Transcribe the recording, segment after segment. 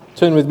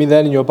Turn with me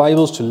then in your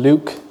Bibles to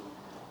Luke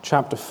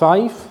chapter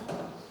 5.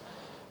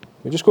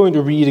 We're just going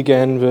to read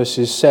again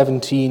verses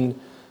 17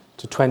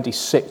 to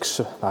 26,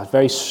 that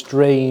very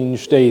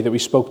strange day that we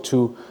spoke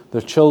to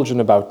the children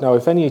about. Now,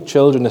 if any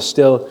children are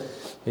still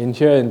in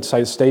here and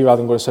decide to stay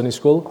rather than go to Sunday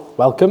school,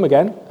 welcome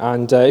again.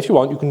 And if you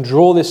want, you can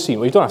draw this scene.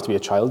 Well, you don't have to be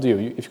a child, do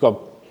you? If you've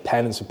got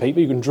pen and some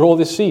paper, you can draw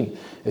this scene.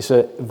 It's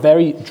a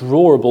very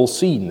drawable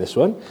scene, this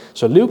one.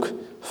 So Luke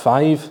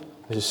 5,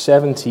 verses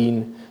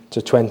 17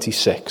 to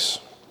 26.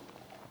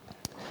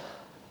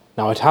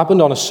 Now it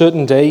happened on a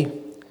certain day,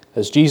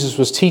 as Jesus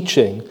was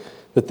teaching,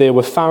 that there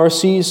were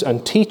Pharisees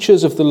and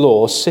teachers of the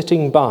law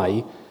sitting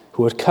by,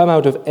 who had come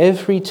out of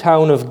every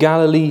town of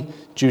Galilee,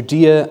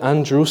 Judea,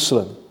 and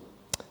Jerusalem.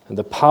 And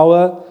the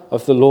power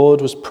of the Lord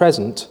was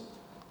present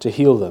to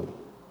heal them.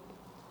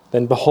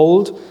 Then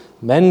behold,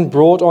 men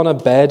brought on a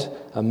bed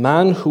a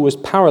man who was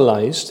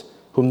paralyzed,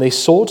 whom they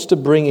sought to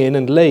bring in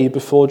and lay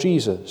before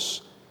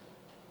Jesus.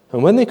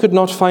 And when they could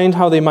not find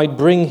how they might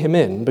bring him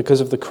in because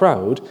of the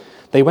crowd,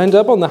 they went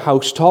up on the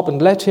housetop and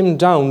let him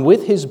down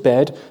with his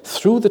bed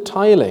through the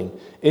tiling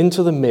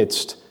into the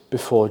midst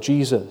before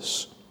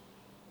Jesus.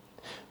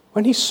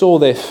 When he saw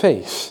their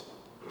faith,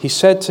 he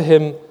said to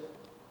him,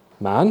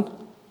 "Man,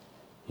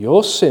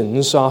 your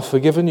sins are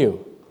forgiven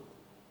you."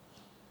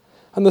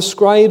 And the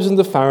scribes and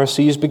the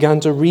Pharisees began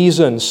to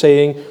reason,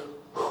 saying,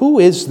 "Who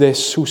is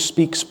this who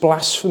speaks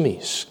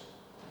blasphemies?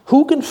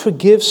 Who can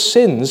forgive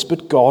sins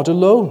but God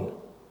alone?"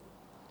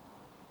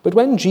 But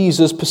when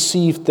Jesus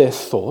perceived their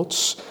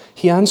thoughts,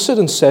 he answered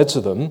and said to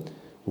them,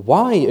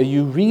 "Why are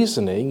you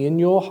reasoning in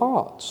your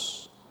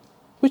hearts?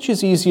 Which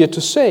is easier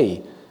to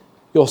say,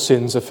 'Your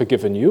sins are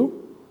forgiven you,'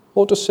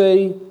 or to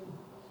say,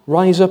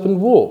 'Rise up and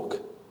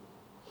walk'?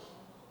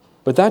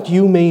 But that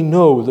you may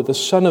know that the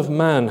Son of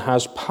Man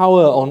has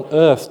power on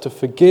earth to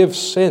forgive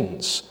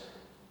sins,"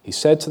 he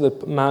said to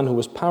the man who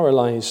was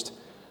paralyzed,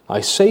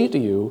 "I say to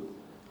you,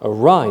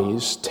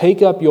 arise,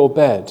 take up your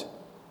bed,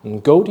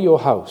 and go to your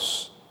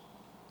house."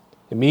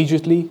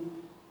 Immediately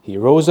he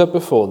rose up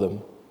before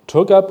them,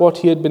 took up what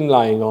he had been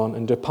lying on,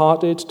 and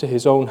departed to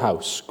his own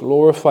house,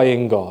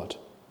 glorifying God.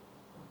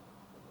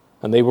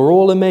 And they were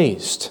all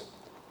amazed,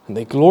 and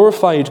they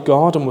glorified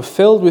God and were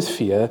filled with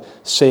fear,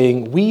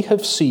 saying, "We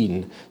have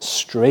seen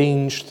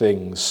strange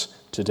things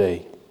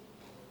today."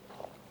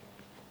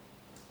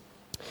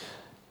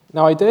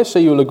 Now, I dare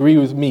say you'll agree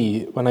with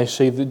me when I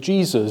say that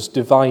Jesus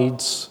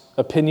divides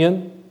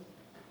opinion.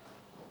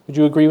 Would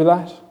you agree with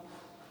that?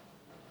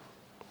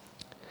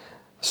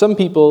 Some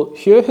people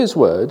hear his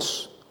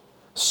words,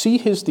 see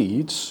his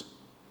deeds,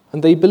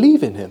 and they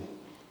believe in him.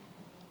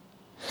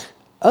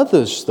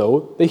 Others,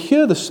 though, they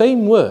hear the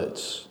same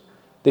words,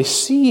 they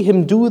see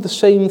him do the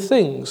same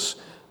things,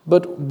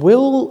 but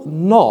will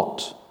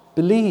not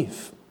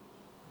believe.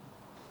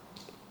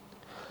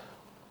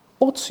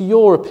 What's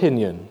your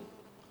opinion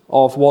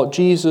of what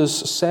Jesus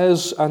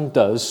says and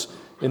does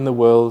in the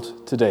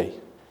world today?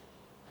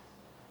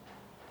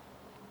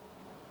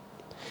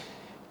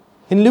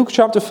 In Luke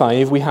chapter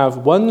 5, we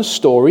have one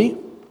story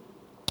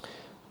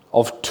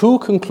of two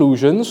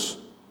conclusions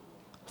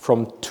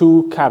from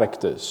two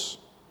characters.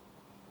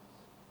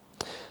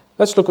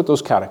 Let's look at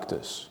those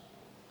characters.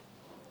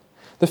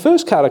 The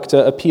first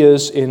character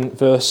appears in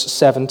verse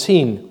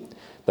 17,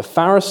 the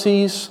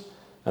Pharisees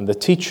and the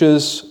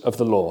teachers of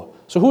the law.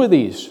 So who are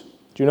these?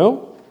 Do you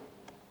know?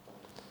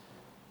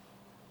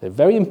 They're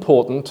very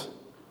important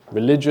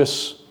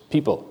religious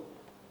people.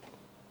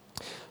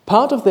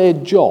 Part of their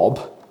job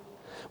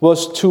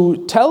was to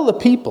tell the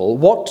people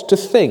what to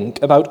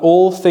think about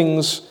all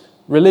things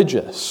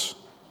religious.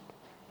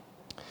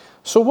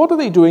 So what are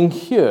they doing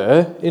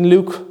here in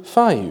Luke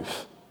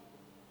 5?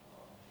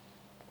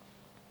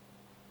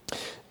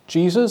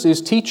 Jesus is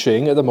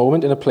teaching at the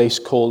moment in a place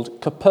called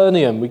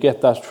Capernaum. We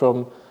get that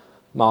from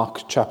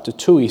Mark chapter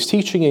 2. He's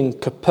teaching in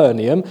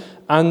Capernaum,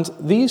 and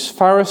these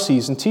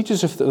Pharisees and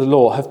teachers of the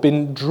law have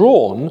been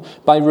drawn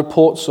by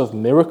reports of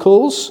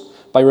miracles,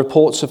 by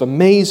reports of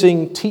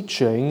amazing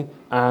teaching,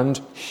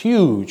 and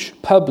huge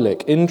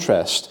public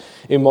interest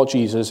in what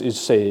Jesus is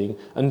saying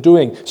and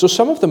doing. So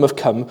some of them have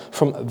come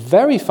from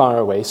very far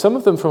away. Some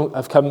of them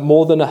have come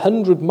more than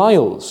 100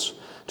 miles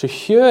to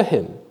hear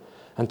him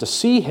and to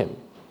see him.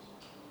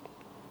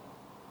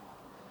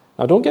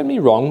 Now, don't get me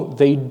wrong,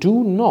 they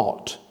do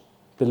not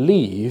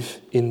believe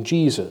in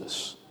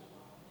Jesus.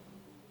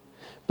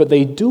 But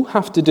they do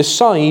have to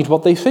decide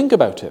what they think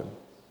about him.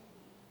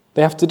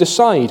 They have to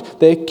decide.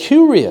 They're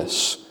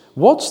curious.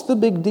 What's the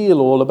big deal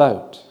all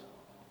about?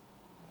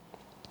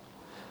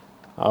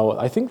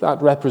 I think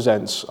that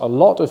represents a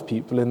lot of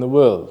people in the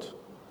world.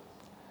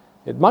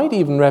 It might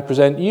even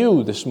represent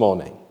you this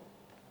morning.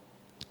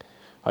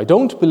 I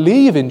don't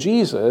believe in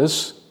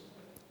Jesus,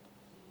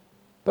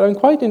 but I'm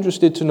quite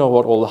interested to know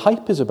what all the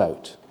hype is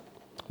about.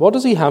 What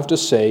does he have to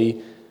say,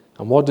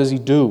 and what does he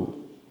do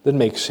that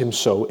makes him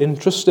so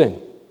interesting?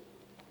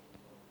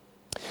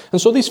 And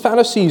so these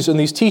Pharisees and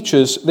these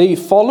teachers, they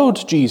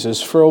followed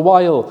Jesus for a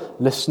while,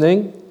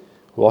 listening,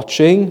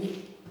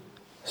 watching,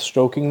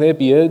 stroking their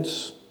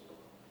beards,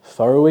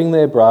 furrowing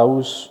their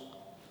brows,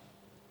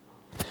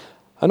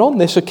 And on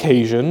this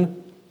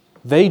occasion,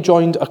 they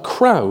joined a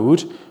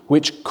crowd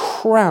which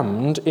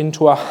crammed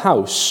into a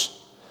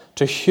house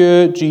to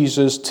hear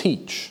Jesus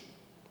teach.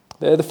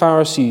 There the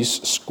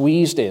Pharisees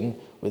squeezed in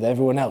with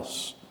everyone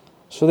else,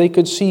 so they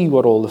could see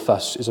what all the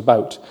fuss is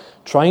about,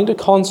 trying to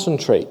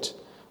concentrate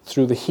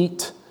through the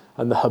heat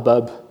and the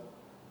hubbub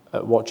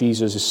at what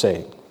Jesus is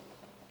saying.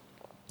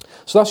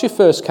 So that's your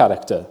first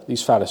character,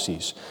 these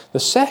Pharisees. The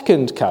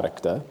second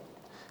character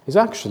is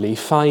actually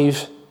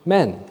 5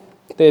 men.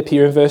 They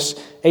appear in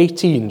verse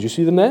 18. Do you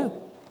see them there?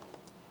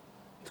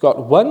 You've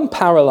got one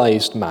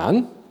paralyzed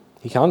man.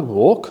 He can't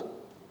walk,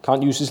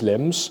 can't use his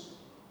limbs,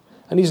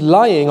 and he's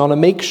lying on a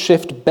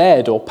makeshift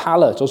bed or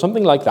pallet or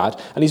something like that,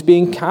 and he's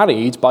being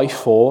carried by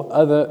 4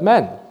 other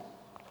men.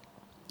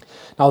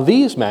 Now,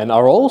 these men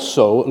are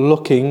also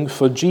looking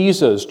for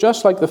Jesus,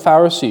 just like the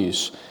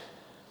Pharisees.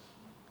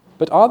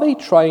 But are they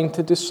trying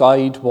to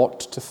decide what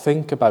to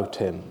think about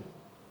him?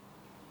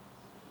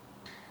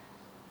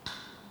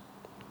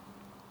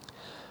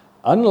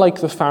 Unlike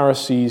the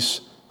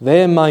Pharisees,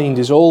 their mind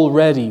is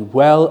already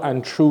well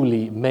and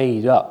truly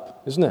made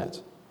up, isn't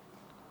it?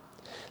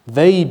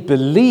 They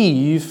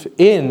believe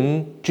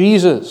in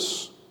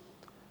Jesus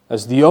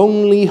as the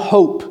only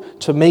hope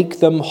to make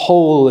them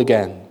whole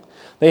again.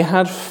 They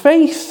had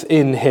faith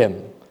in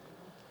him,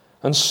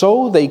 and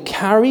so they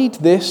carried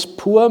this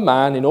poor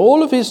man in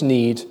all of his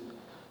need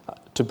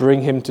to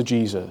bring him to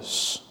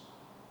Jesus.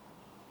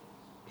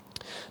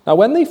 Now,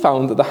 when they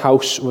found that the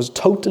house was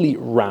totally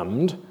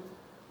rammed,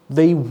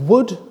 they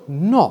would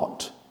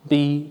not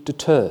be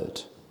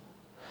deterred.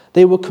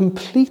 They were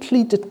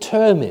completely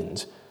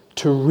determined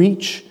to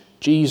reach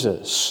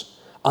Jesus.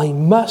 I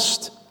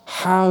must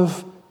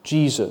have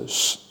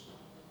Jesus.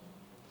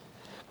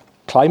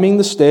 Climbing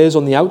the stairs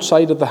on the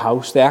outside of the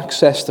house, they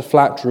access the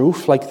flat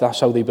roof, like that's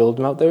how they build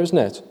them out there, isn't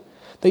it?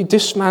 They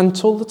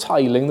dismantle the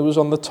tiling that was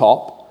on the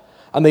top,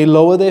 and they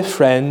lower their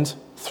friend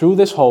through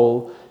this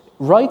hole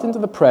right into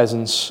the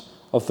presence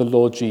of the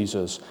Lord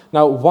Jesus.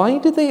 Now, why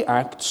did they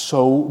act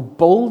so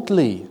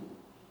boldly?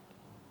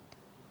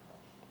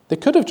 They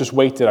could have just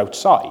waited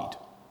outside.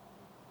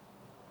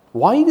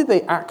 Why did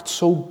they act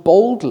so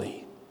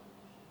boldly?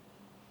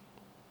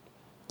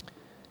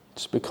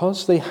 It's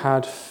because they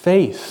had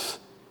faith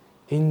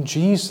in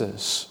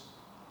Jesus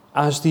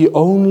as the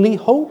only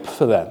hope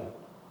for them.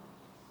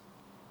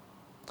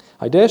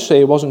 I dare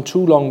say it wasn't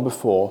too long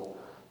before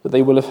that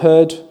they will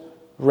have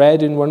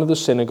read in one of the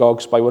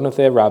synagogues by one of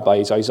their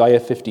rabbis, Isaiah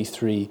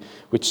 53,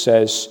 which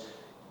says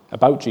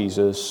about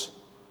Jesus,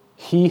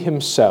 he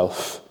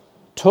himself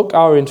took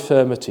our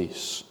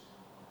infirmities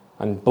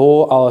and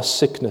bore our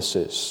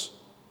sicknesses.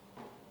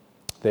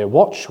 Their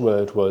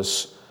watchword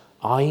was,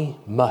 I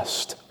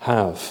must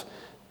have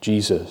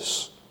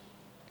Jesus.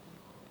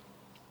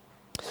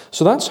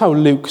 So that's how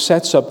Luke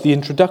sets up the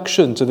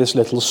introduction to this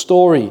little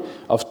story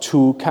of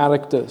 2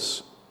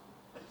 characters.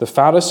 The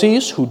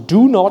Pharisees, who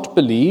do not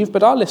believe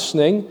but are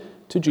listening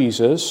to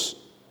Jesus,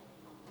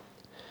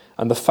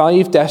 and the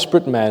 5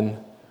 desperate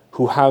men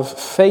who have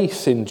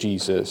faith in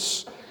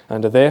Jesus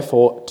and are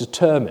therefore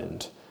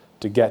determined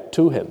to get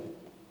to him.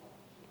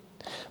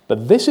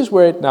 But this is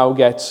where it now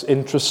gets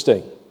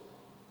interesting.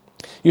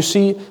 You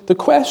see, the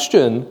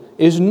question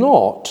is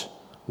not,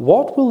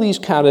 what will these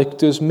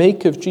characters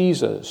make of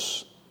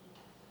Jesus?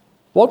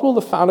 What will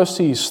the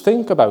Pharisees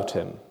think about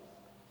him?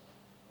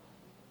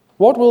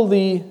 What will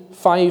the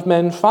 5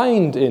 men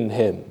find in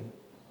him?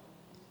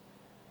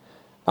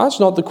 That's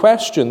not the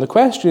question. The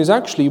question is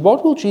actually,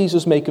 what will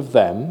Jesus make of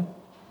them?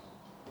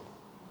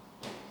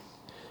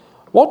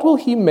 What will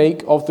he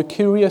make of the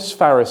curious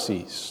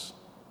Pharisees?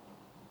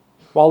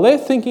 While they're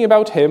thinking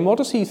about him, what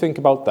does he think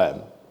about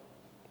them?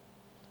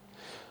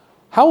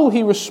 How will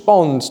he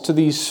respond to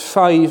these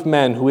 5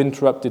 men who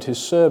interrupted his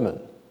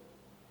sermon?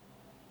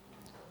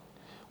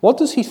 What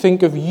does he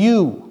think of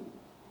you?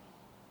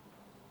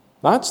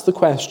 That's the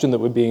question that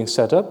we're being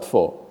set up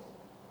for.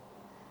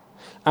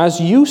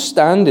 As you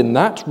stand in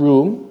that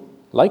room,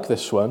 like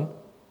this one,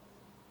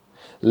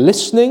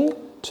 listening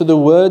to the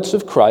words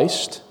of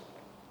Christ,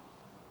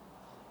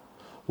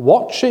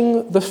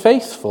 watching the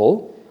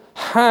faithful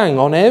hang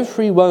on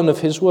every one of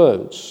his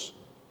words,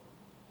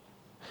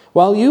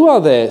 while you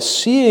are there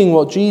seeing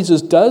what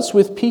Jesus does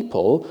with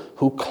people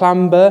who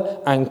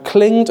clamber and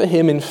cling to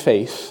him in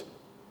faith,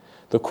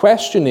 the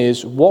question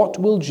is, what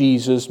will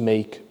Jesus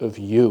make of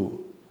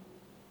you?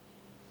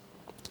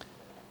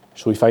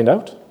 Shall we find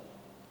out?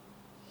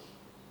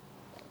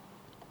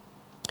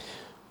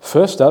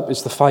 First up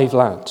is the 5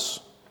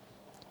 lads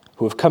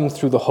who have come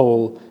through the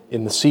hole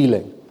in the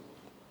ceiling.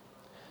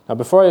 Now,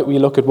 before we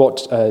look at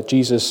what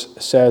Jesus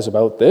says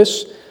about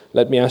this,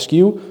 let me ask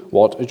you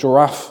what a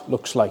giraffe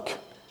looks like,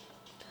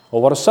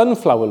 or what a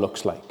sunflower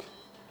looks like,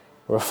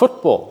 or a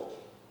football.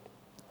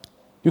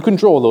 You can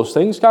draw those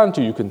things, can't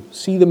you? You can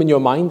see them in your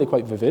mind, they're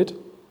quite vivid.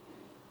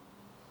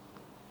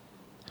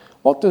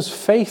 What does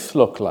faith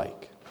look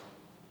like?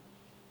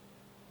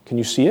 Can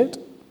you see it?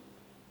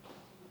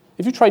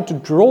 If you tried to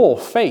draw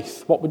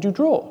faith, what would you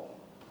draw?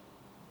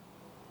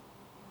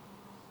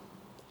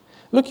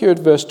 Look here at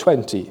verse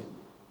 20.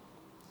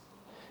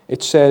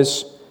 It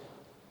says,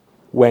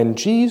 when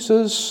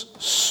Jesus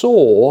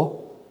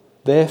saw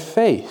their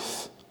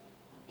faith,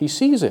 he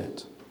sees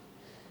it.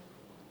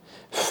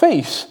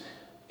 Faith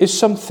is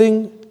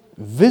something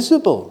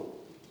visible,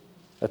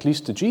 at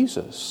least to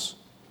Jesus.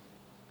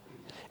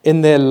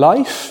 In their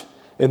life,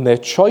 in their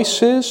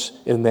choices,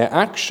 in their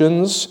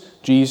actions,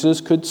 Jesus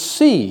could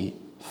see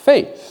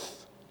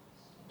faith.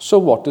 So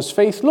what does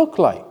faith look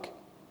like?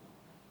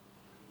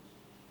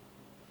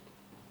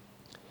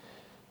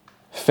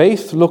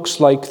 Faith looks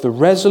like the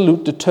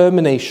resolute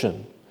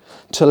determination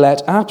to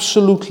let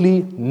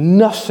absolutely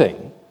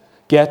nothing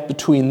get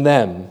between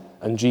them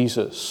and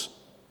Jesus,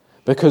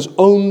 because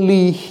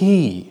only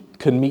he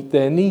can meet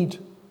their need.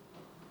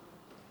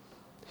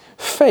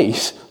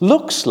 Faith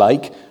looks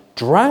like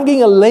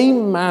dragging a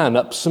lame man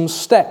up some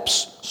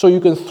steps so you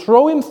can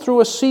throw him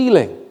through a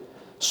ceiling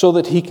so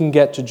that he can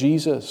get to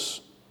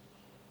Jesus.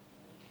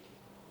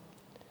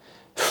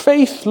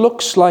 Faith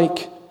looks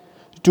like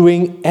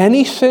doing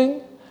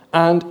anything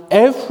and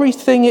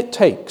everything it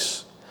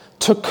takes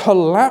to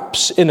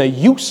collapse in a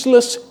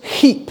useless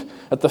heap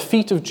at the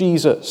feet of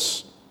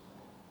Jesus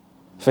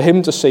for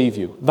him to save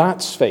you.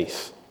 That's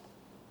faith.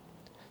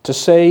 To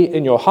say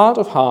in your heart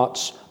of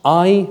hearts,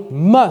 I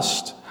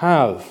must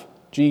have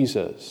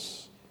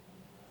Jesus,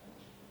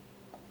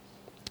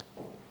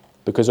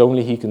 because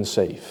only he can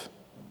save.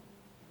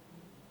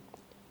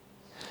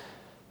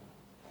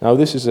 Now,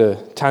 this is a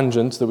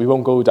tangent that we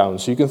won't go down,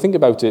 so you can think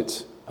about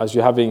it as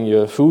you're having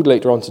your food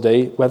later on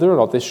today, whether or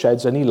not this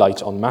sheds any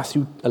light on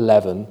Matthew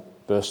 11,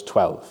 verse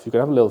 12. You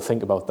can have a little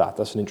think about that.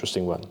 That's an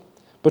interesting one.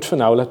 But for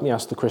now, let me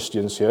ask the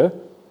Christians here,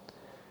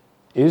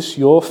 is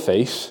your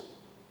faith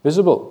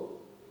visible?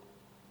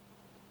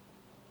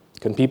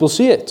 Can people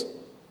see it?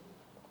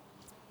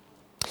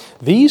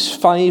 These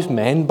 5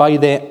 men, by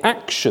their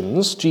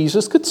actions,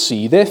 Jesus could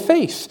see their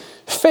faith.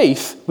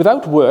 Faith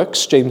without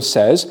works, James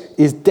says,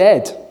 is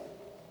dead.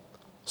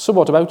 So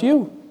what about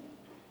you?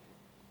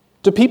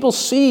 Do people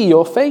see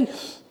your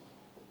faith?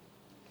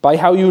 By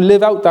how you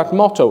live out that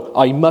motto,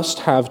 I must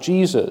have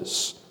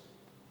Jesus.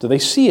 Do they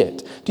see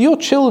it? Do your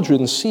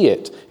children see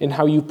it in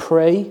how you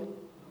pray?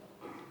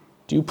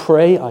 Do you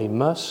pray, I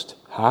must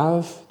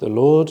have the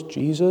Lord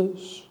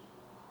Jesus?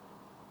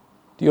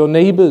 Do your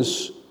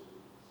neighbors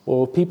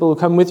or people who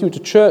come with you to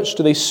church,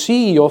 do they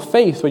see your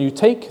faith when you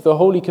take the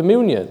Holy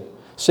Communion,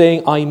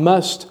 saying, I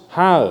must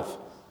have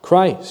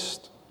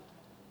Christ?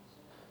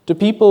 Do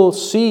people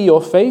see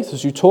your faith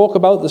as you talk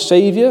about the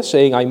Savior,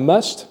 saying, I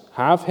must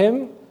have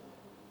him?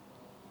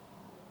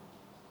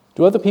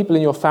 Do other people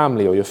in your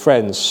family or your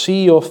friends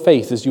see your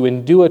faith as you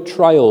endure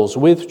trials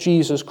with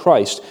Jesus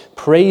Christ,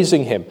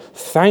 praising him,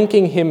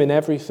 thanking him in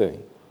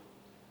everything?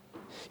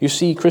 You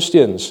see,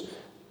 Christians,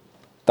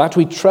 that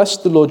we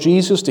trust the Lord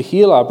Jesus to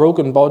heal our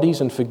broken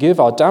bodies and forgive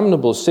our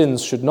damnable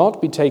sins should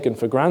not be taken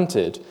for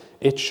granted.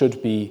 It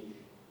should be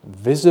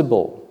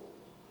visible.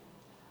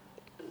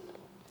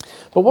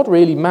 But what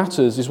really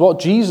matters is what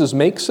Jesus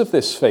makes of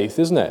this faith,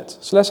 isn't it?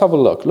 So let's have a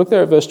look. Look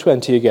there at verse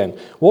 20 again.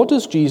 What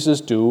does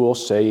Jesus do or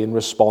say in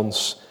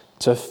response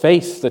to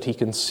faith that he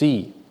can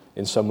see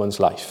in someone's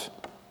life?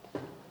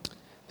 It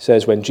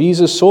says, when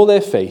Jesus saw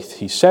their faith,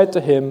 he said to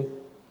him,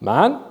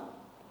 man,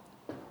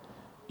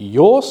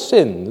 your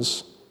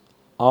sins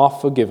are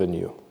forgiven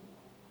you.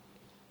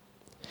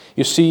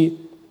 You see,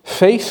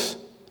 faith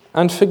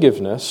and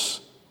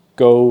forgiveness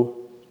go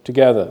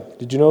together.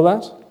 Did you know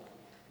that?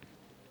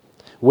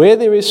 Where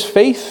there is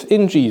faith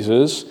in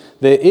Jesus,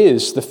 there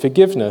is the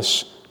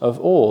forgiveness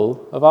of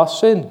all of our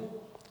sin.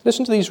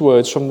 Listen to these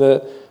words from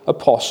the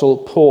Apostle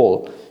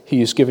Paul.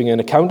 He is giving an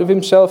account of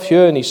himself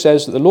here, and he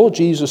says that the Lord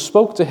Jesus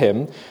spoke to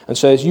him and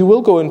says, you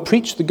will go and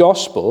preach the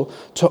gospel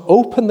to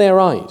open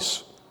their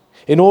eyes,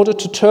 in order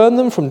to turn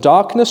them from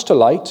darkness to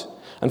light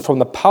and from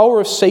the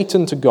power of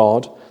Satan to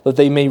God, that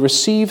they may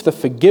receive the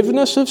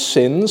forgiveness of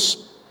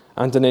sins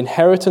and an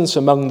inheritance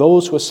among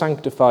those who are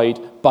sanctified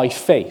by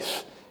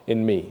faith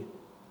in me.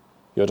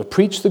 You're to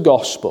preach the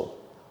gospel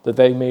that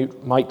they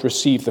might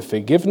receive the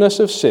forgiveness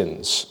of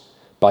sins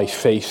by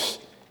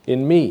faith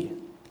in me.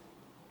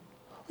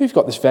 We've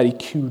got this very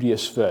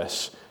curious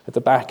verse at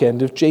the back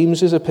end of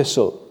James's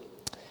epistle.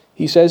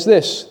 He says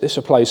this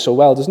applies so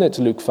well, doesn't it,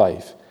 to Luke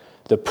 5.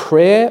 The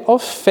prayer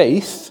of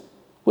faith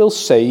will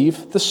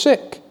save the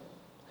sick,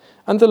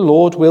 and the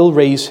Lord will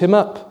raise him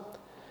up.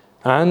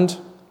 And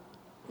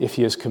if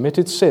he has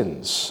committed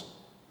sins,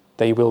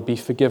 they will be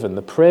forgiven.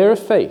 The prayer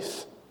of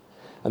faith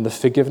and the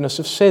forgiveness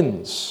of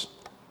sins.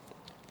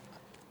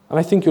 And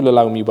I think you'll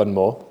allow me one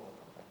more.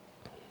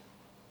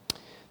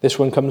 This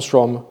one comes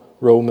from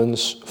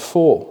Romans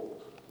 4.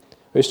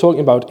 He's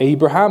talking about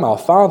Abraham, our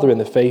father in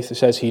the faith. It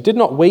says, he did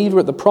not waver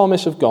at the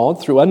promise of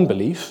God through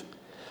unbelief,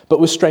 but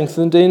was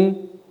strengthened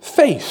in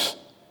faith,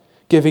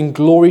 giving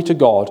glory to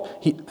God.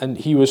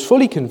 He was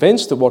fully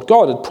convinced that what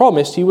God had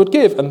promised he would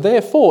give, and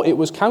therefore it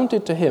was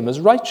counted to him as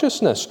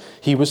righteousness.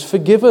 He was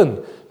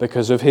forgiven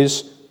because of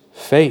his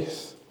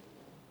faith.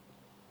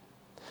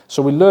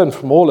 So we learn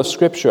from all of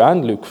Scripture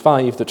and Luke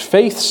 5 that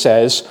faith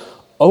says,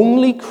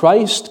 only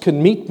Christ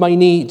can meet my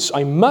needs.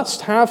 I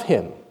must have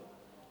him.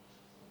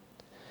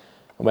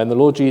 And when the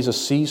Lord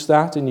Jesus sees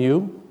that in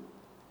you,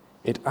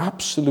 it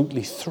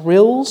absolutely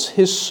thrills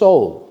his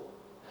soul.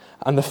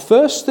 And the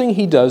first thing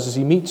he does is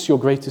he meets your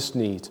greatest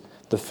need,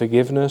 the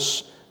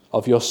forgiveness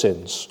of your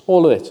sins.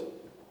 All of it.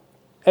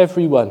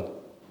 Every one.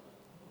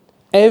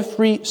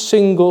 Every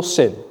single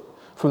sin.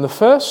 From the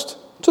first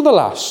to the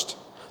last.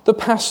 The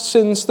past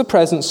sins, the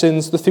present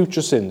sins, the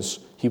future sins.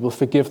 He will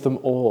forgive them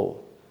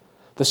all.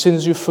 The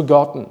sins you've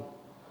forgotten.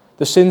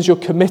 The sins you're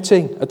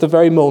committing at the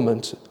very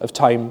moment of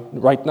time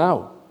right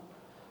now.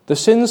 The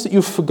sins that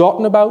you've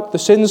forgotten about. The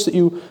sins that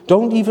you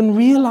don't even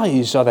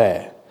realize are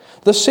there.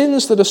 The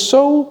sins that are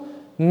so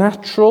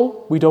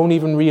natural we don't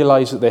even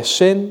realize that they're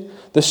sin.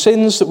 The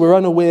sins that we're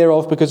unaware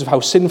of because of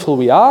how sinful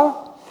we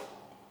are.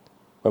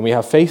 When we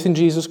have faith in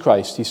Jesus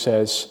Christ, he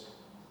says,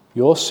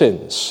 your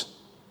sins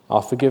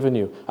are forgiven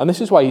you. And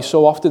this is why he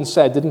so often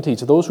said, didn't he,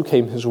 to those who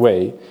came his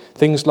way,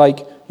 things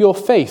like, your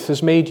faith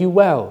has made you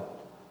well.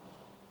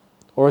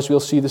 Or as we'll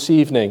see this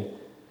evening,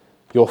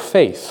 your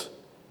faith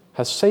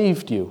has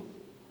saved you.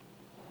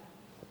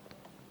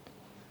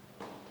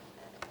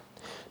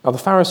 Now the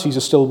Pharisees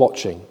are still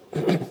watching.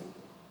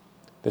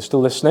 They're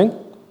still listening.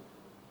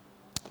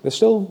 They're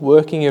still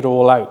working it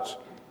all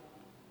out.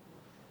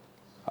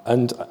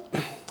 And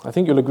I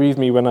think you'll agree with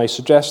me when I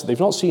suggest that they've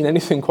not seen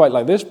anything quite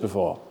like this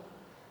before.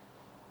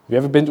 Have you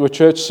ever been to a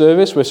church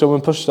service where someone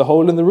pushed a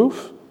hole in the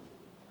roof?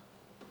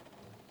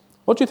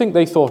 What do you think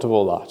they thought of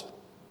all that?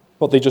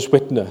 What they just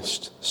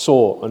witnessed,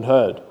 saw, and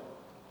heard?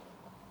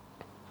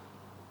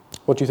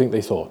 What do you think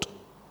they thought?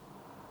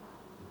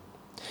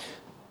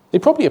 They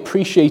probably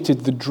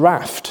appreciated the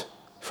draft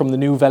from the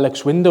new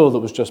Velux window that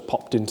was just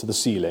popped into the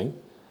ceiling,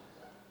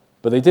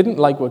 but they didn't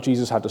like what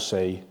Jesus had to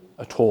say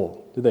at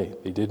all, did they?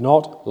 They did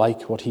not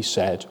like what he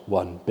said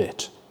one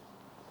bit.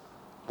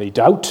 They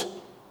doubt,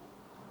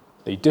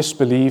 they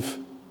disbelieve,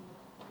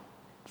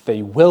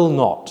 they will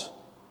not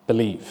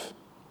believe.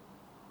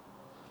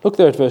 Look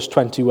there at verse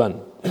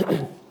 21.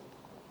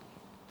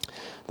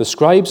 The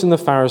scribes and the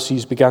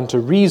Pharisees began to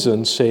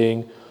reason,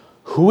 saying,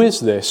 who is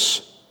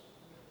this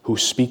who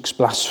speaks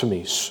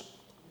blasphemies?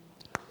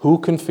 Who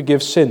can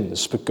forgive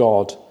sins but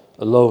God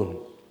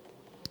alone?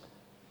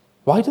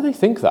 Why do they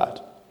think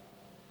that?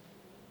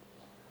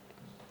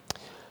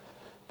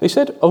 They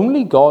said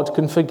only God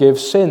can forgive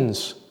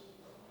sins.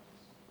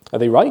 Are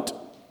they right?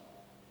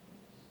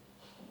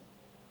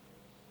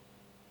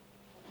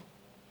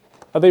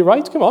 Are they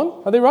right? Come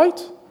on. Are they right?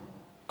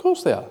 Of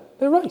course they are.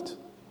 They're right.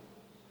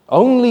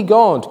 Only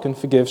God can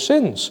forgive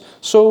sins.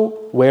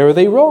 So where are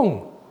they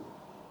wrong?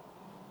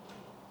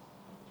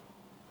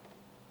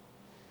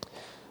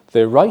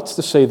 They're right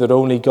to say that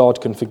only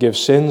God can forgive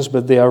sins,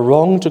 but they are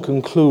wrong to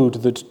conclude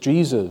that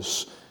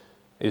Jesus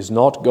is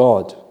not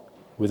God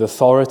with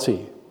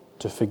authority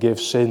to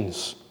forgive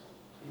sins.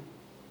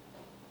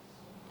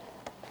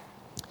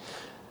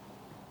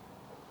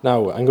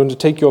 Now, I'm going to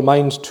take your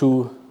mind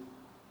to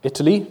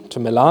Italy, to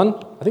Milan.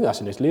 I think that's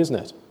in Italy, isn't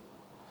it?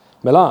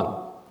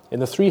 Milan,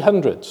 in the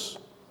 300s.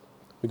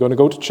 We're going to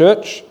go to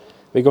church.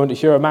 We're going to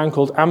hear a man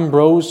called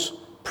Ambrose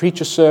preach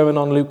a sermon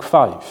on Luke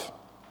 5.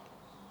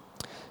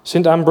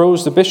 St.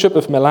 Ambrose, the Bishop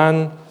of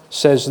Milan,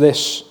 says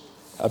this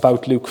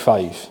about Luke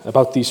 5,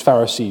 about these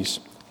Pharisees.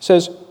 He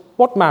says,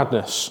 what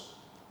madness!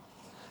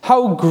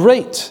 How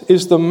great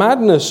is the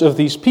madness of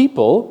these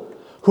people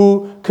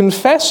who,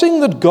 confessing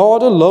that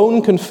God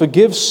alone can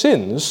forgive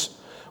sins,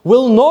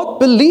 will not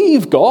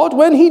believe God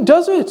when he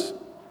does it.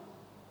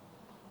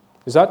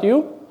 Is that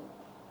you?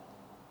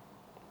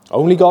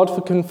 Only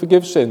God can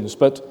forgive sins,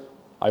 but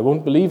I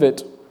won't believe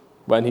it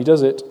when he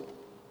does it.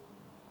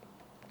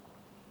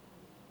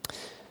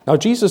 Now,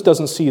 Jesus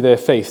doesn't see their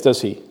faith,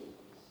 does he?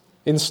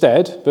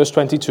 Instead, verse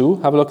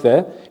 22, have a look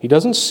there. He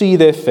doesn't see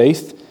their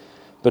faith,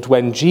 but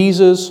when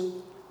Jesus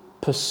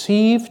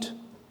perceived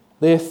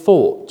their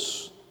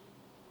thoughts.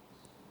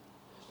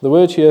 The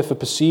word here for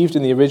perceived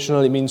in the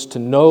original, it means to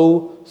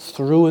know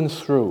through and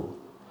through,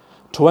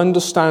 to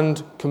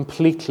understand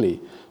completely,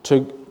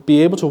 to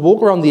be able to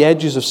walk around the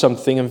edges of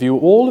something and view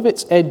all of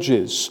its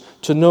edges,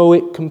 to know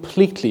it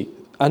completely,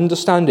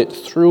 understand it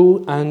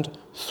through and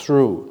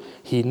through.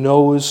 He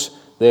knows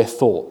their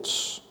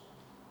thoughts.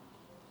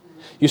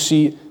 You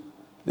see,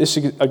 this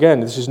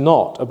is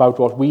not about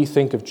what we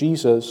think of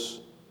Jesus.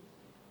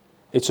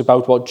 It's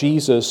about what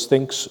Jesus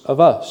thinks of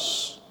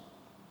us.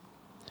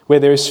 Where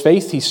there is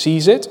faith, he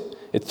sees it,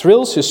 it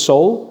thrills his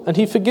soul, and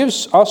he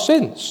forgives our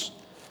sins.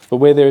 But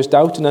where there is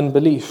doubt and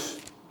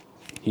unbelief,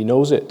 he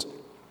knows it.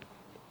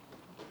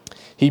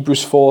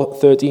 Hebrews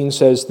 4:13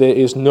 says, there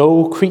is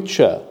no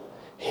creature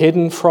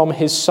hidden from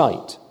his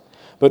sight,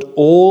 but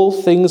all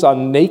things are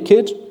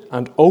naked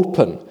and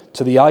open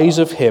to the eyes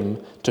of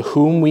him to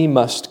whom we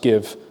must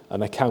give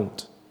an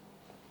account.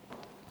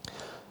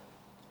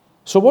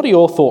 So what are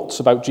your thoughts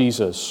about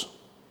Jesus?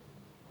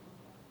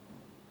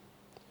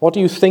 What are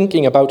you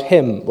thinking about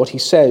him, what he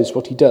says,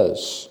 what he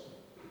does?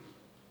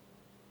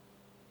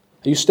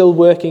 Are you still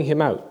working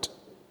him out?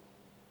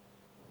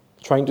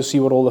 Trying to see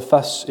what all the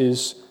fuss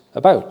is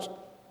about?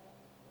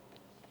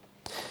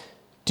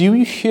 Do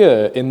you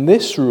hear in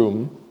this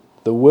room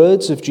the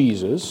words of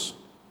Jesus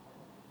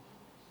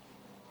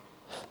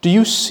Do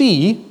you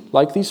see,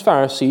 like these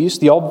Pharisees,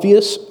 the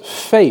obvious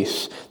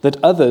faith that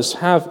others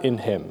have in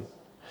him?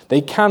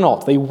 They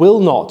cannot, they will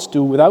not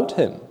do without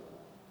him.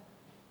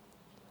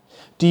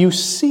 Do you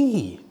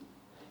see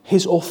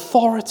his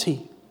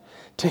authority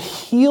to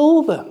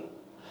heal them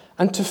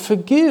and to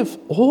forgive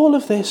all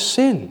of their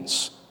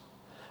sins?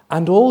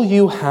 And all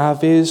you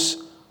have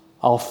is,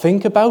 I'll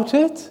think about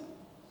it.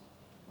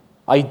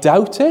 I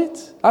doubt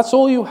it. That's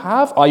all you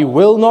have. I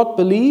will not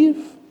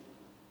believe.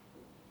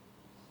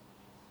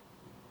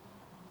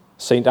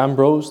 St.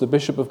 Ambrose, the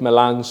Bishop of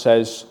Milan,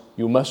 says,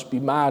 you must be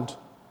mad.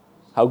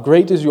 How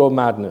great is your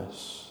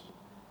madness?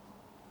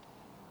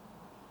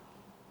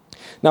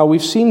 Now,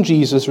 we've seen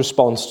Jesus'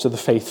 response to the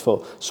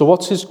faithful. So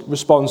what's his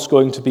response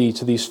going to be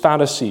to these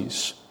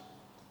Pharisees?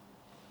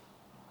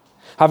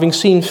 Having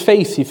seen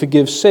faith, he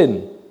forgives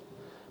sin.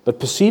 But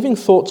perceiving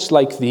thoughts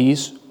like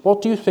these,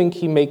 what do you think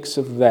he makes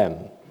of them?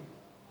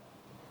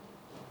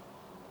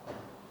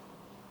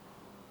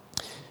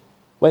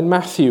 When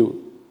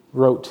Matthew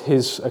wrote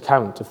his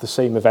account of the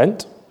same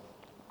event,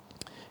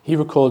 he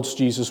records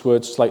Jesus'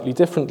 words slightly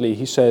differently.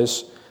 He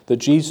says that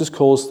Jesus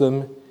calls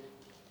them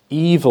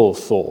evil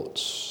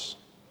thoughts.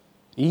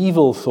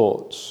 Evil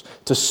thoughts.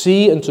 To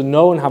see and to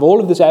know and have all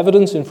of this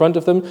evidence in front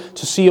of them,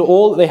 to see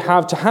all that they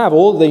have, to have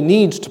all that they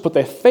need to put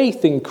their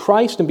faith in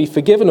Christ and be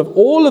forgiven of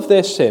all of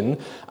their sin,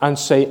 and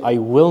say, I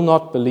will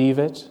not believe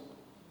it,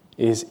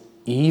 is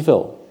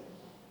evil.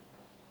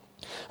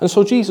 And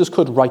so Jesus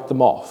could write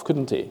them off,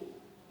 couldn't he?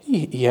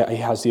 He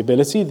has the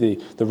ability,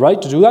 the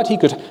right to do that. He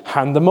could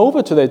hand them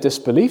over to their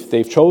disbelief.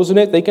 They've chosen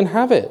it, they can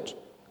have it.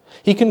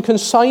 He can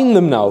consign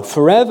them now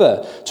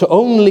forever to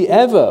only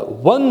ever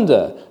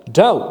wonder,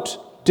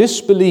 doubt,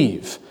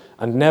 disbelieve,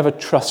 and never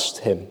trust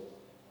him,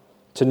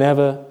 to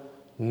never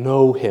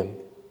know him,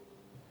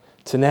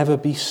 to never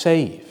be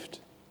saved,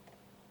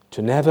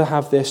 to never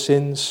have their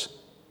sins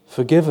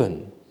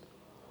forgiven.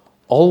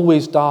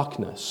 Always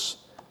darkness,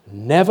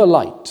 never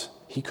light.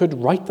 He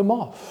could write them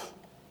off.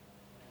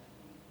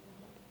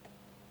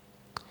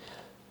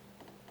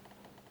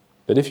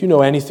 But if you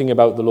know anything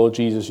about the Lord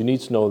Jesus, you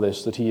need to know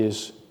this, that he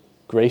is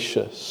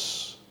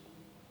gracious.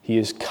 He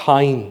is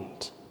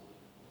kind.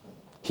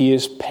 He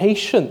is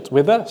patient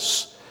with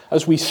us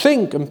as we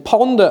think and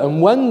ponder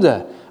and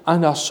wonder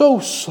and are so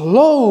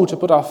slow to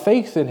put our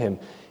faith in him.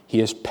 He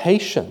is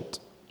patient.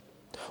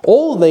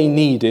 All they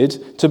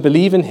needed to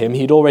believe in him,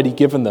 he'd already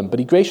given them. But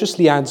he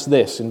graciously adds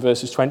this in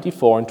verses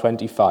 24 and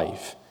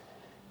 25.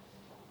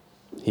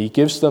 He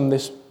gives them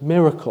this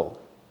miracle.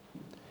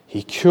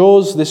 He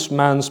cures this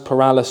man's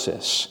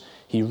paralysis.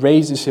 He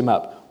raises him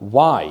up.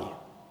 Why?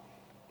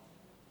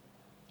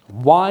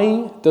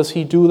 Why does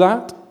he do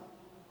that?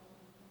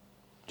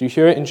 Do you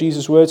hear it in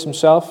Jesus' words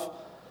himself?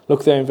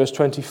 Look there in verse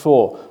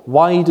 24.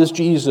 Why does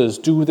Jesus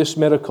do this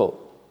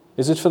miracle?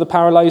 Is it for the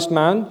paralyzed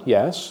man?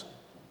 Yes.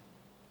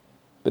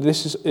 But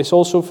it's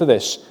also for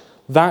this,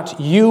 that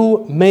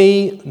you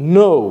may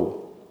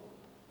know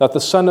that the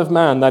Son of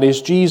Man, that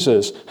is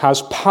Jesus,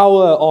 has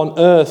power on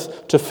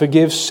earth to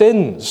forgive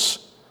sins.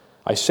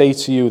 I say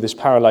to you, this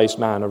paralyzed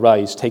man,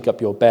 arise, take up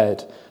your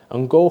bed,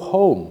 and go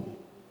home.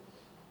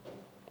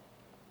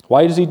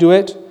 Why does he do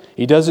it?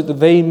 He does it that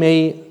they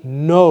may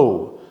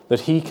know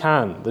that he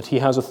can, that he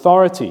has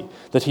authority,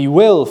 that he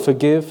will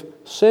forgive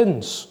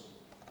sins.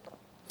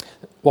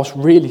 What's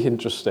really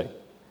interesting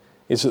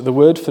is that the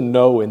word for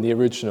know in the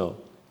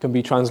original can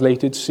be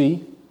translated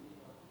see.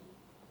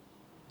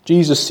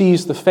 Jesus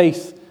sees the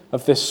faith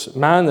of this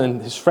man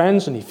and his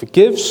friends, and he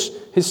forgives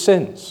his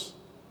sins.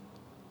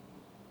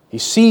 He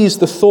sees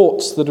the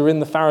thoughts that are in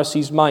the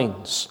Pharisees'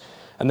 minds.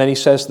 And then he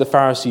says to the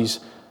Pharisees,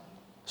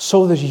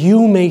 so that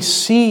you may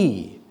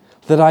see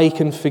that I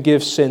can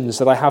forgive sins,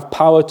 that I have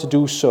power to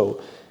do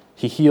so.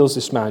 He heals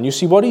this man. You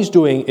see, what he's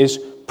doing is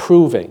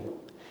proving.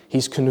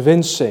 He's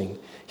convincing.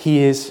 He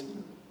is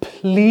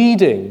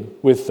pleading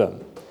with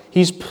them.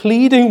 He's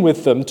pleading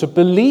with them to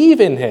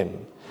believe in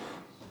him,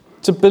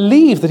 to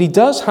believe that he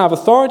does have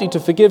authority to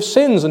forgive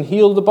sins and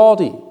heal the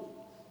body.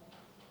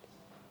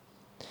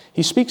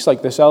 He speaks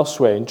like this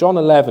elsewhere. In John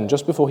 11,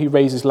 just before he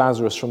raises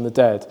Lazarus from the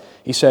dead,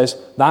 he says,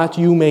 that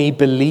you may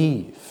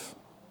believe.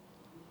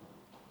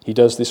 He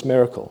does this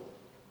miracle.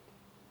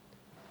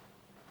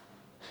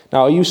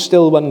 Now, are you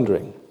still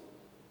wondering?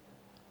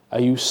 Are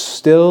you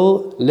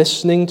still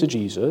listening to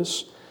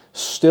Jesus?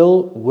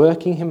 Still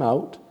working him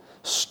out?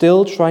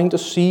 Still trying to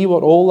see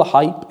what all the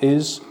hype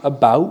is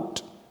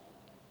about?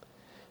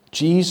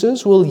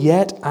 Jesus will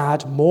yet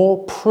add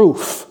more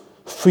proof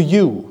for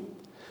you,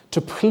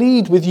 to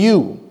plead with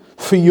you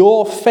for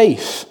your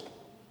faith.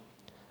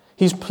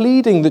 He's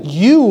pleading that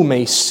you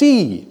may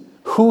see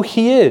who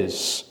he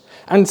is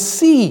and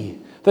see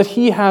that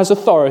he has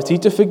authority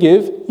to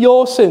forgive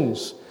your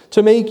sins,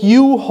 to make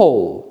you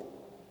whole.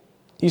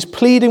 He's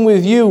pleading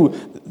with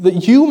you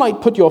that you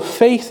might put your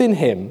faith in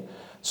him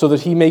so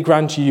that he may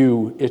grant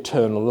you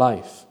eternal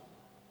life.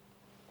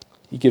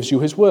 He gives you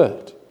his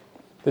word,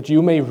 that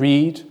you may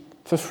read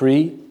for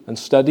free and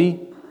study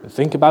and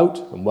think about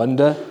and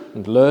wonder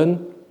and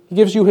learn. He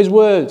gives you his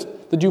word,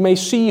 that you may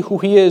see who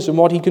he is and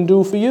what he can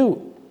do for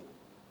you.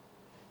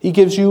 He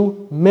gives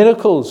you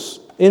miracles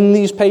in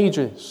these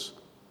pages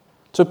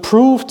to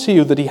prove to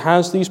you that he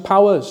has these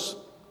powers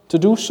to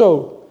do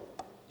so.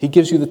 He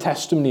gives you the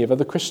testimony of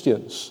other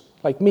Christians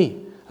like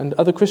me and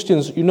other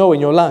Christians you know in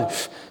your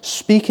life,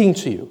 speaking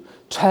to you,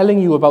 telling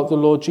you about the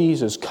Lord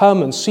Jesus.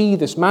 Come and see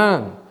this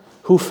man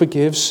who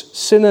forgives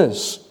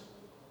sinners.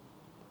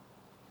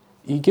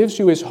 He gives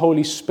you his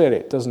Holy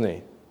Spirit, doesn't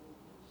he?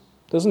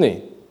 Doesn't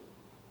he?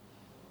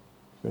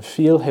 You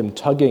feel him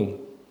tugging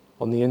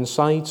on the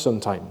inside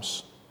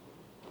sometimes.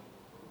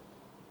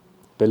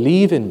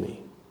 Believe in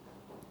me.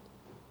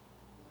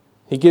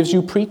 He gives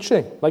you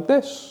preaching like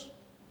this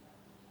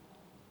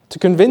to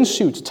convince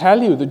you, to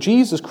tell you that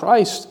Jesus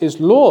Christ is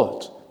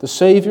Lord, the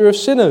Savior of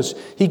sinners.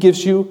 He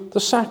gives you the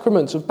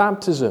sacraments of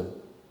baptism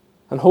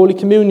and Holy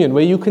Communion,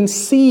 where you can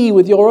see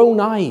with your own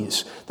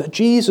eyes that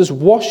Jesus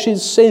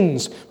washes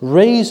sins,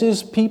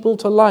 raises people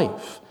to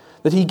life,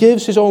 that he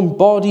gives his own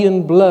body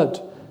and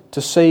blood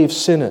to save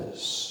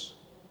sinners.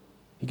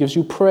 He gives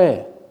you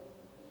prayer,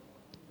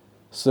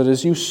 so that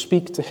as you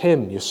speak to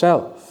him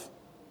yourself,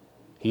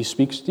 he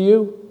speaks to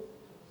you.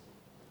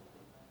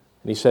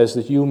 And he says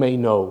that you may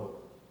know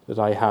that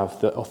I have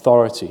the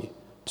authority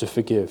to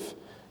forgive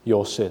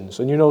your sins.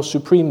 And you know,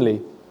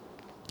 supremely,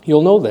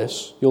 you'll know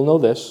this,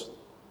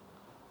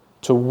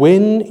 to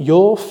win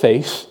your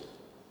faith,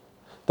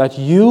 that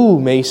you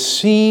may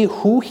see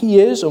who he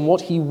is and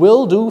what he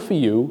will do for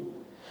you,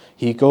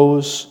 he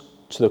goes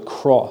to the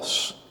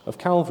cross of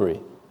Calvary.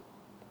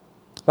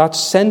 That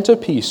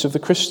centerpiece of the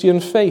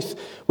Christian faith,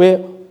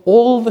 where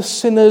all the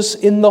sinners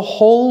in the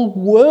whole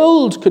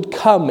world could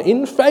come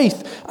in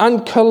faith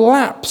and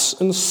collapse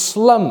and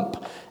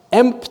slump,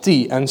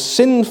 empty and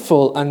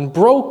sinful and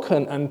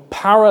broken and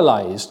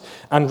paralyzed,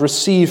 and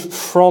receive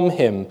from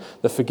him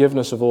the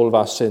forgiveness of all of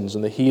our sins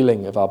and the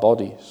healing of our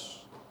bodies.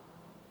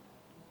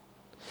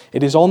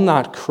 It is on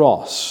that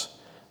cross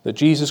that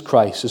Jesus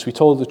Christ, as we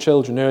told the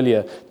children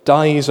earlier,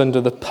 dies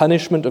under the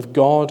punishment of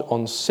God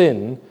on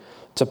sin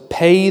to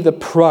pay the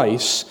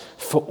price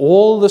for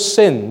all the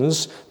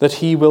sins that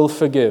he will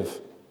forgive.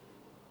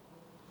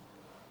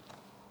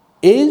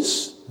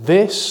 Is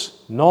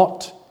this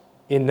not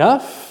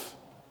enough?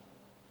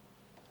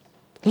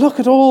 Look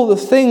at all the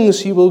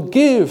things he will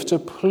give to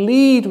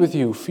plead with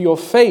you for your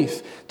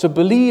faith, to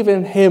believe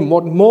in him.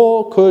 What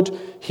more could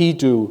he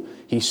do?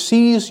 He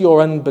sees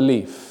your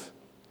unbelief.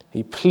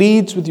 He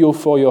pleads with you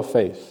for your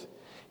faith.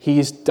 He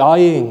is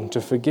dying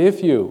to forgive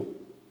you.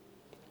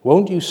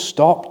 Won't you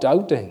stop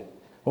doubting?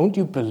 Won't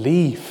you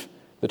believe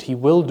that he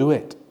will do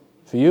it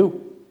for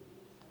you?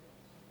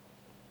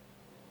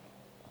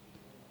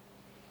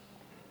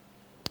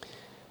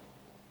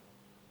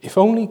 If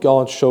only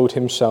God showed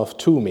himself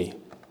to me,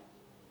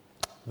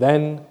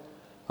 then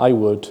I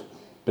would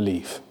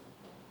believe.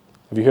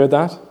 Have you heard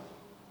that?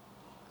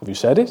 Have you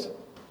said it?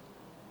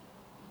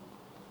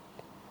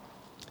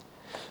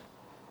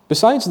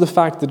 Besides the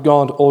fact that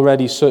God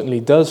already certainly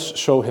does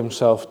show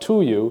himself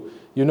to you,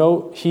 you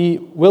know, he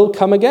will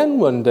come again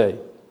one day.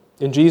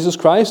 In Jesus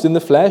Christ, in the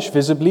flesh,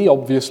 visibly,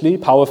 obviously,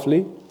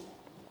 powerfully.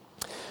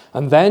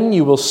 And then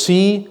you will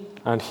see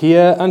and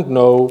hear and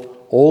know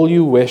all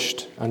you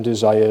wished and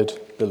desired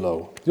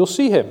below. You'll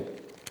see him.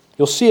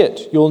 You'll see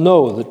it. You'll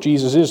know that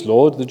Jesus is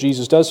Lord, that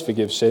Jesus does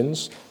forgive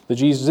sins, that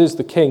Jesus is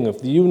the King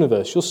of the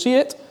universe. You'll see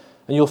it,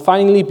 and you'll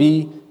finally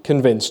be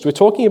convinced. We're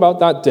talking about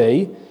that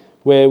day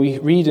where we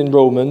read in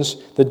Romans,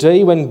 the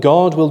day when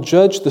God will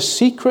judge the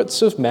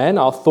secrets of men,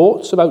 our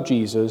thoughts about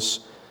Jesus.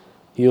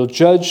 He'll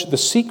judge the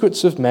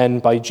secrets of men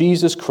by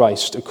Jesus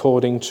Christ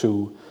according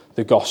to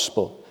the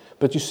gospel.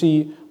 But you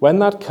see, when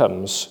that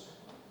comes,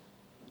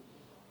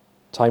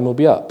 time will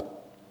be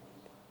up.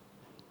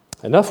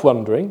 Enough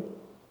wondering,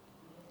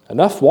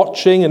 enough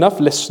watching, enough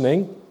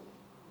listening.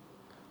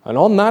 And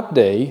on that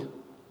day,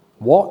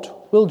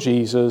 what will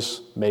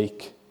Jesus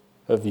make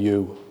of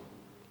you?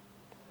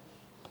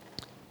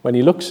 When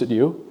he looks at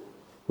you,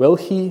 will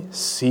he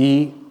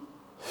see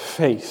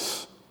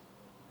faith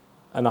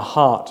and a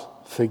heart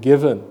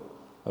forgiven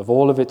of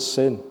all of its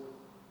sin?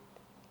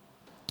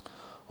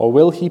 Or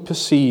will he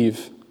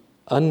perceive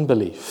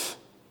unbelief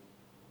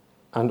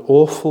and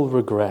awful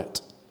regret?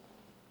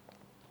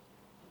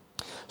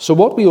 So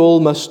what we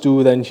all must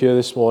do then here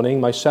this morning,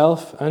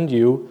 myself and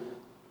you,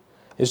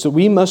 is that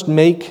we must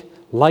make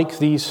like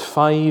these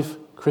 5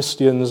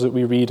 Christians that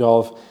we read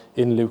of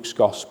in Luke's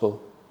Gospel.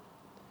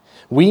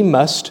 We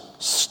must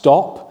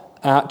stop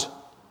at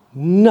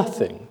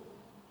nothing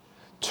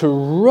to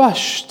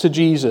rush to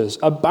Jesus,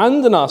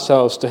 abandon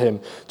ourselves to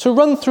him, to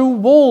run through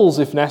walls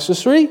if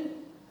necessary,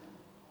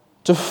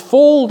 to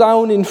fall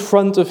down in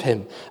front of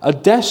him, a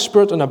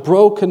desperate and a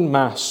broken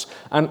mass,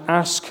 and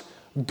ask,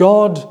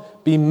 God,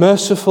 be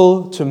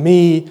merciful to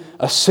me,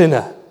 a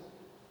sinner.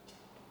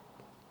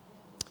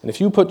 And if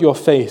you put your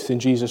faith in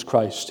Jesus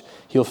Christ,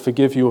 he'll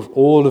forgive you of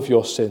all of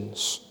your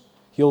sins.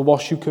 He'll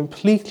wash you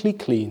completely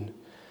clean.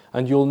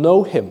 And you'll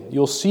know him.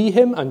 You'll see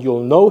him and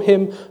you'll know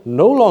him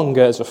no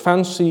longer as a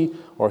fancy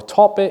or a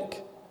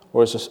topic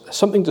or as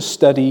something to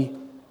study.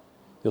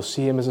 You'll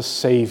see him as a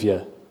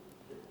savior.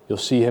 You'll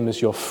see him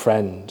as your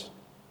friend.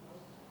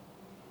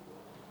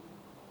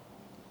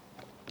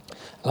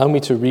 Allow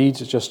me to read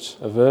just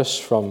a verse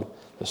from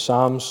the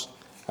Psalms,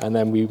 and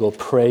then we will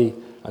pray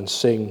and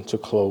sing to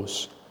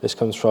close. This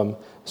comes from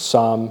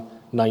Psalm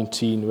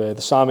 19, where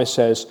the psalmist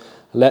says,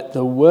 "Let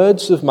the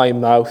words of my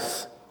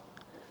mouth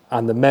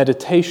and the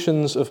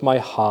meditations of my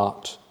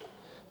heart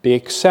be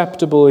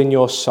acceptable in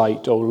your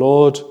sight, O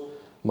Lord,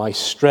 my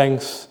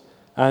strength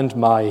and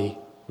my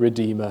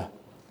Redeemer."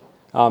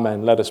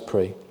 Amen. Let us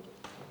pray.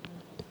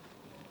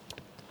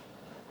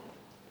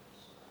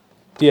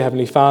 Dear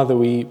Heavenly Father,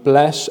 we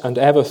bless and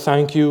ever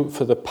thank you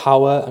for the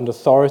power and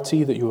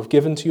authority that you have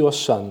given to your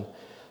Son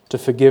to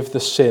forgive the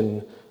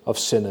sin of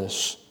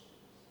sinners.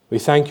 We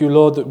thank you,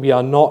 Lord, that we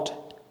are not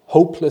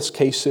hopeless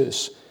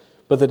cases,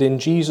 but that in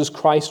Jesus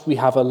Christ we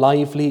have a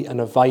lively and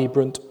a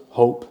vibrant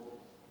hope.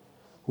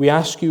 We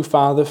ask you,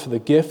 Father, for the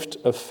gift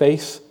of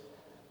faith,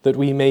 that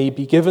we may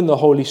be given the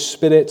Holy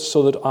Spirit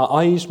so that our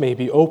eyes may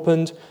be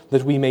opened,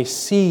 that we may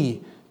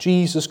see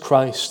Jesus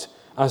Christ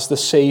as the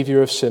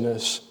Saviour of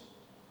sinners.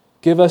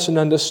 Give us an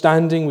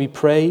understanding, we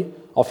pray,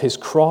 of his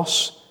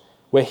cross,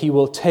 where he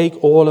will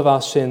take all of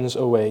our sins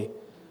away.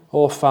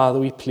 Oh, Father,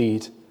 we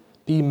plead,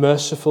 be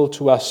merciful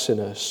to us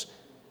sinners.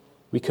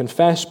 We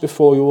confess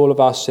before you all of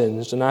our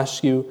sins and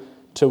ask you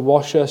to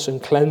wash us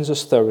and cleanse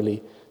us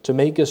thoroughly, to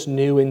make us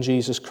new in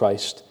Jesus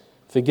Christ.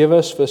 Forgive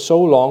us for so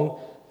long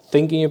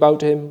thinking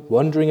about him,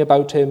 wondering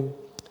about him,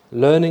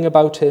 learning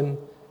about him,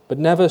 but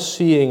never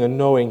seeing and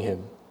knowing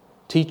him.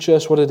 Teach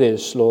us what it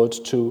is, Lord,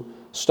 to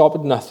stop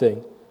at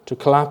nothing, to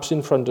collapse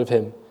in front of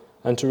him,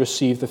 and to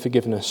receive the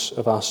forgiveness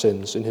of our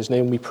sins. In his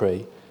name we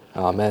pray.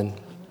 Amen.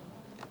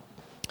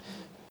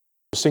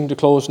 Sing to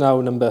close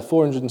now, number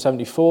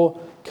 474,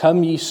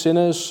 "Come ye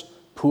sinners,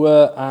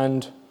 poor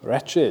and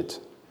wretched."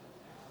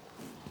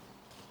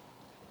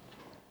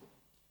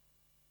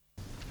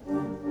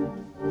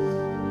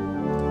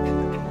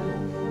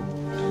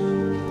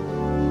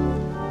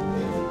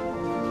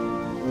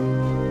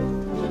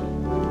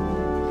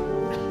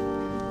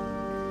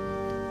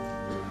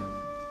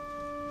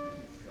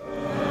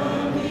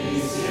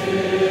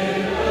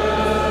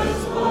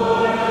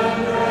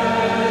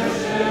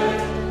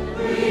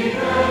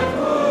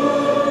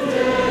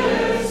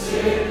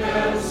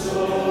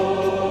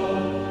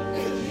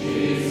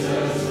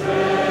 Jesus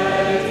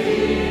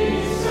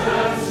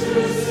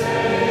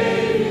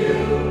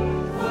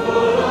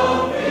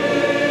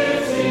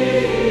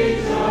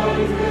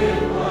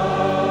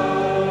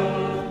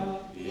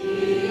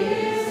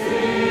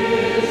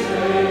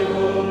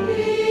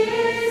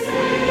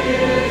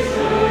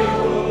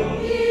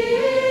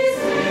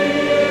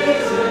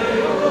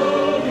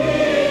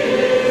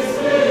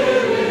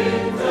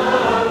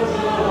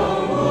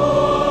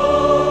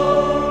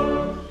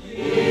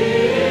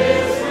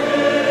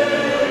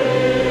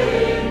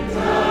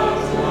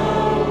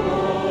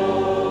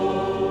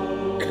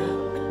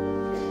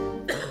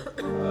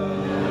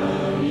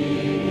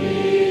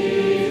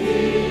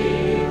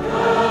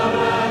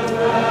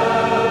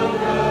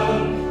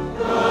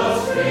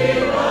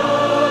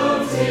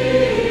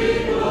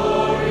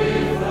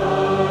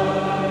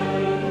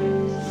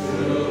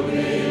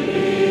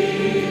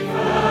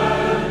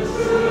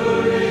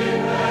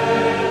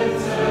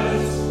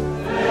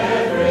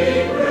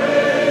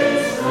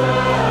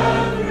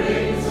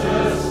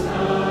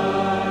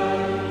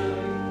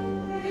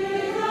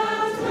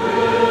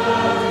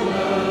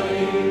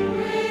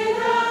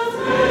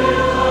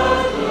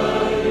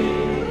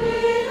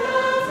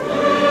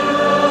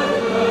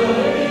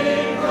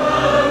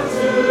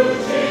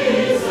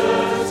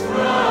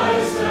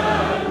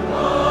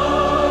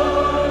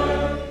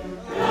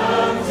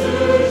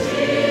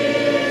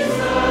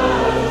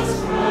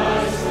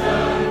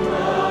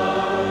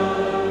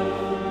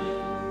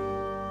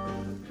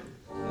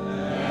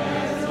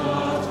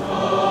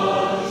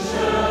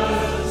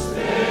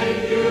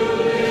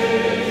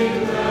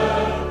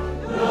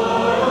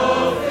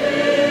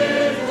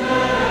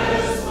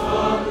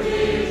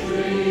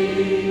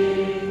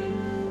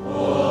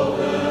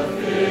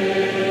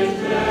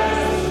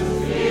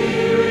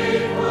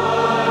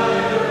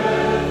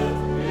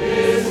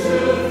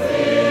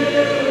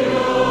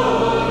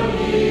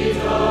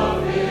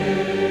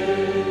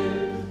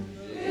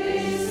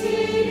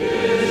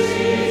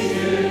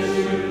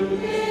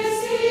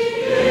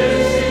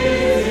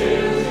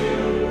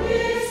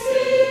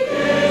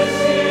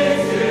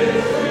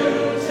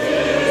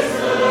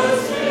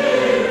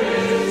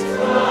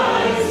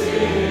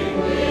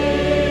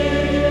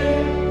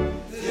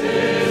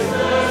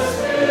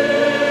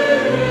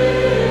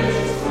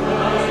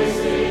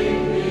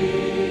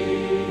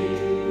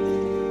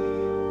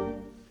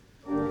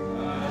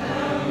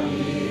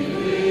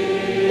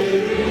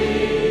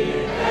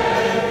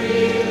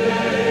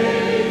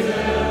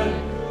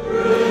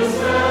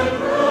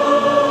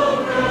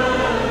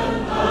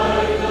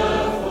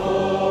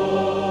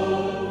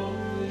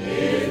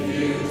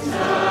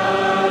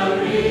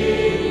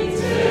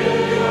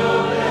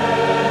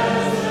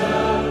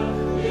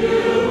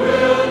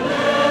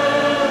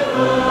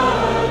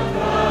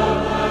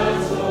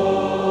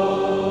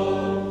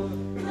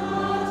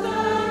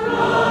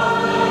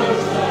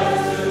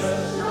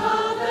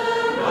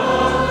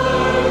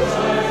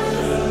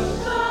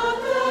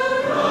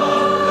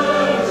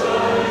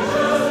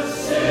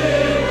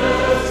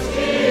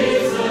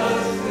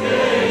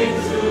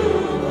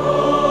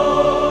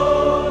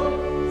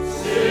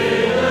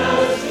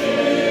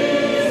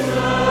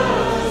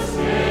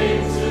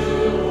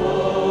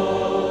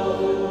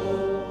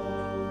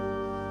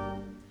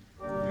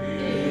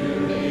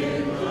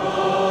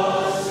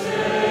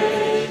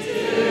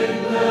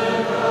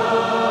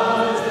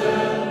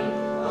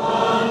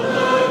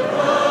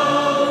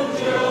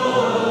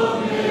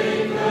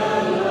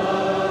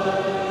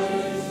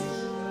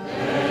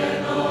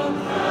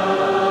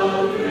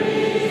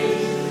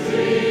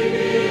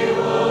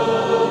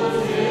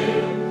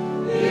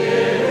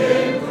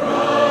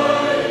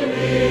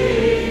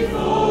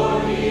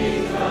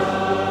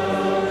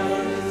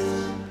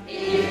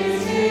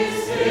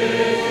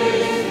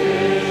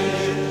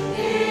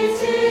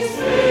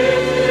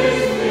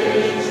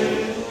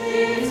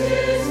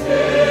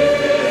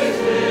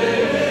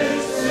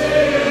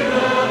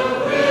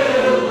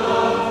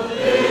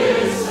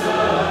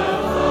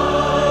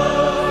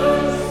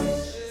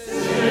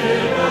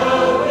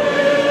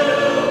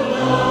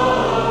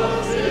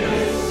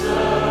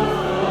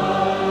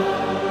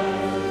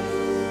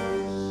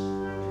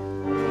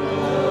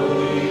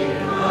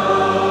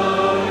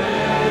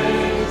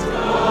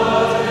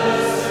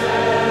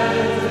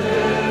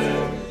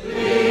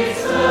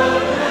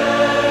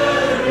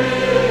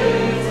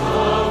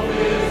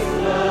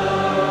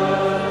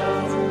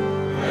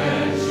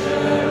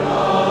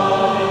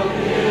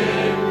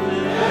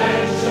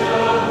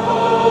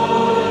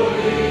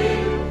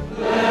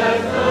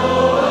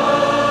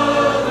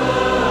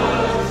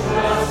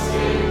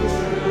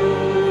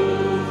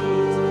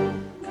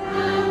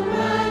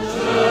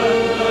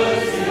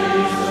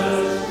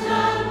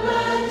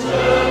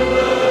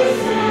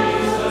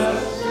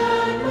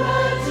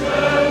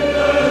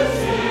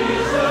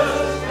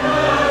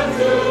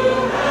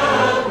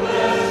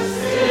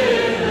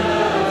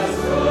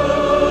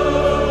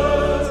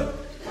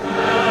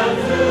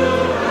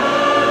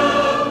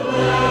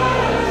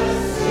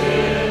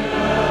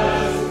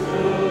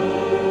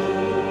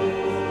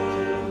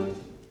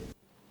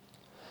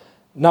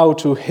Now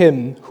to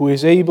him who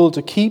is able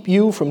to keep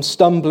you from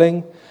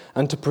stumbling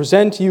and to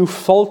present you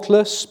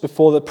faultless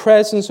before the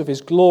presence of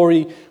his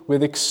glory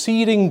with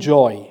exceeding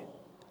joy,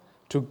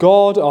 to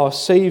God our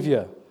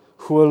Saviour,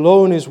 who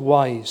alone is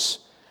wise,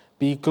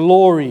 be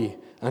glory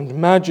and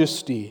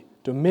majesty,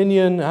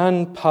 dominion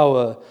and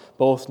power,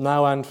 both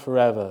now and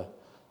forever.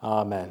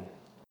 Amen.